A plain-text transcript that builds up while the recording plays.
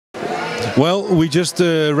Well, we just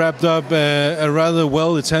wrapped up a rather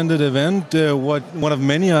well-attended event, one of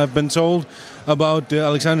many I've been told, about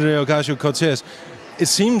Alexandria Ocasio-Cortez. It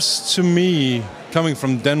seems to me, coming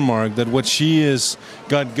from Denmark, that what she has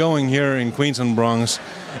got going here in Queens and Bronx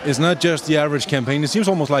is not just the average campaign. It seems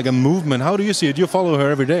almost like a movement. How do you see it? You follow her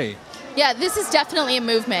every day. Yeah, this is definitely a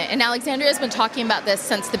movement, and Alexandria has been talking about this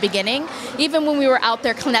since the beginning. Even when we were out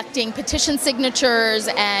there collecting petition signatures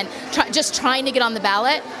and just trying to get on the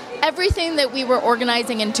ballot, everything that we were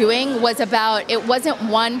organizing and doing was about, it wasn't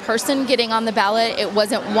one person getting on the ballot, it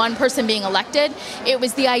wasn't one person being elected, it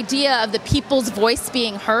was the idea of the people's voice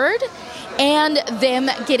being heard and them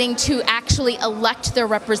getting to actually elect their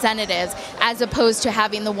representatives as opposed to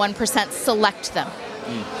having the 1% select them.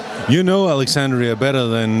 You know Alexandria better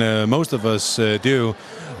than most of us do.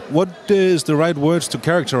 What is the right words to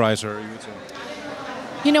characterize her?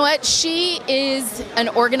 You know what? She is an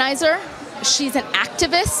organizer, she's an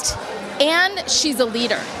activist, and she's a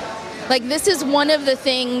leader. Like, this is one of the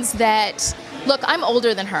things that, look, I'm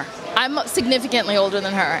older than her. I'm significantly older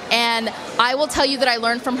than her. And I will tell you that I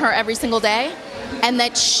learn from her every single day, and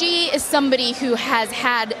that she is somebody who has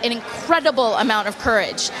had an incredible amount of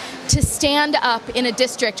courage to stand up in a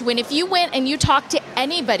district when if you went and you talked to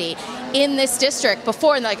anybody in this district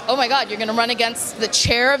before and they're like, oh my God, you're going to run against the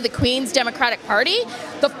chair of the Queen's Democratic Party,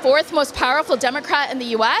 the fourth most powerful Democrat in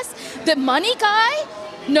the US, the money guy?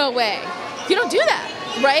 No way. You don't do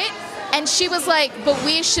that, right? And she was like, but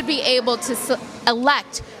we should be able to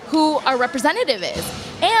elect who our representative is.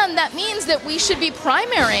 And that means that we should be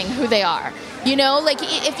primarying who they are. You know, like,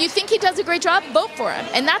 if you think he does a great job, vote for him.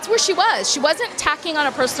 And that's where she was. She wasn't tacking on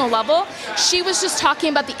a personal level. She was just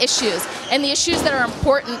talking about the issues, and the issues that are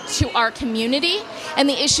important to our community, and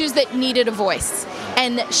the issues that needed a voice.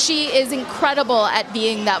 And she is incredible at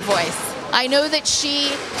being that voice. I know that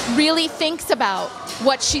she really thinks about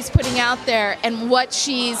what she's putting out there and what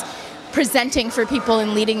she's presenting for people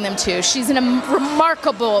and leading them to. She's a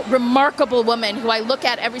remarkable, remarkable woman who I look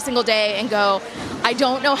at every single day and go, I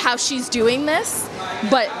don't know how she's doing this,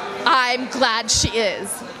 but I'm glad she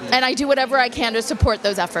is. And I do whatever I can to support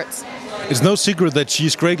those efforts. It's no secret that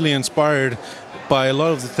she's greatly inspired by a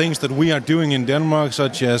lot of the things that we are doing in Denmark,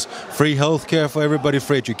 such as free healthcare for everybody,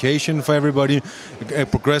 free education for everybody, a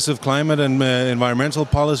progressive climate and environmental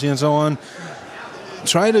policy and so on.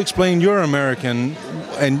 Try to explain, you're American,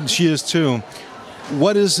 and she is too.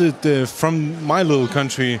 What is it from my little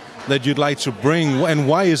country that you'd like to bring, and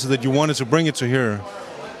why is it that you wanted to bring it to here?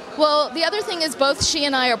 Well, the other thing is both she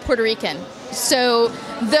and I are Puerto Rican. So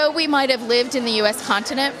though we might have lived in the U.S.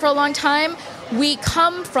 continent for a long time, we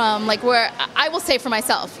come from, like, where, I will say for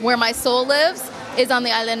myself, where my soul lives is on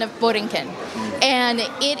the island of Borinquen. And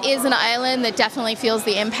it is an island that definitely feels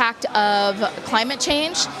the impact of climate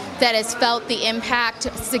change, that has felt the impact,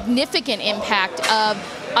 significant impact of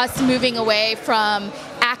us moving away from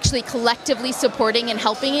actually collectively supporting and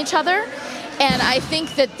helping each other. And I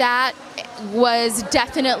think that that was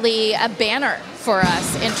definitely a banner for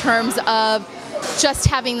us in terms of just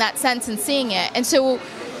having that sense and seeing it. And so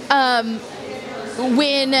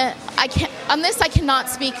when on this I cannot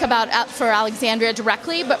speak about for Alexandria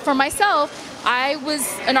directly, but for myself, I was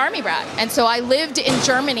an army brat, and so I lived in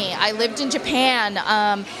Germany, I lived in Japan,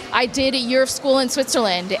 I did a year of school in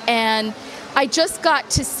Switzerland, and I just got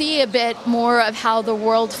to see a bit more of how the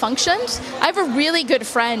world functioned. I have a really good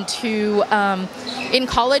friend who, in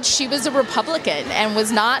college, she was a Republican and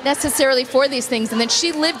was not necessarily for these things, and then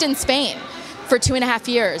she lived in Spain for 2.5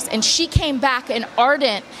 years, and she came back an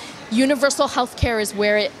ardent universal health care is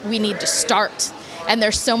where we need to start. And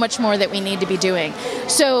there's so much more that we need to be doing.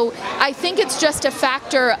 So I think it's just a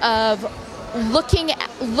factor of looking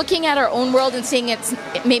at our own world and seeing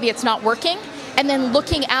maybe it's not working, and then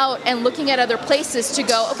looking out and looking at other places to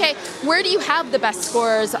go, okay, where do you have the best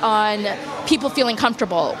scores on people feeling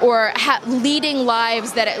comfortable or leading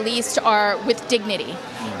lives that at least are with dignity?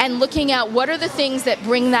 And looking at what are the things that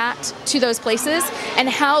bring that to those places, and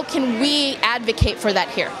how can we advocate for that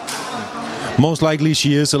here? Most likely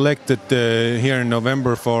she is elected here in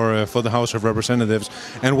November for the House of Representatives,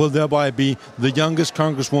 and will thereby be the youngest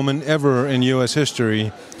congresswoman ever in U.S.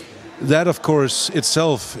 history. That, of course,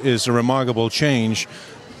 itself is a remarkable change.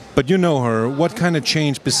 But you know her. What kind of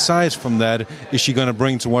change, besides from that, is she going to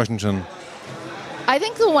bring to Washington? I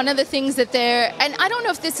think one of the things that and I don't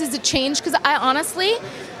know if this is a change, because I honestly,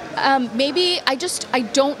 maybe I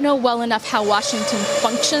don't know well enough how Washington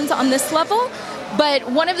functions on this level.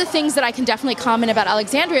 But one of the things that I can definitely comment about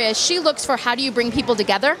Alexandria is she looks for how do you bring people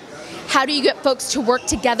together? How do you get folks to work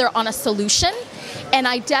together on a solution? And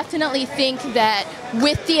I definitely think that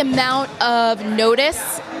with the amount of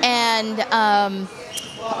notice and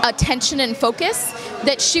attention and focus,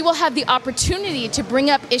 that she will have the opportunity to bring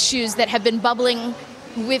up issues that have been bubbling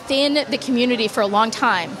within the community for a long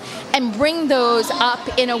time and bring those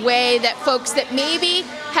up in a way that folks that maybe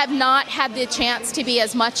have not had the chance to be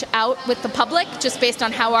as much out with the public just based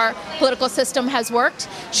on how our political system has worked,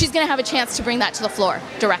 she's going to have a chance to bring that to the floor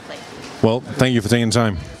directly. Well, thank you for taking the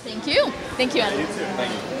time. Thank you. Thank you, Anna.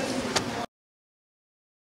 Thank you.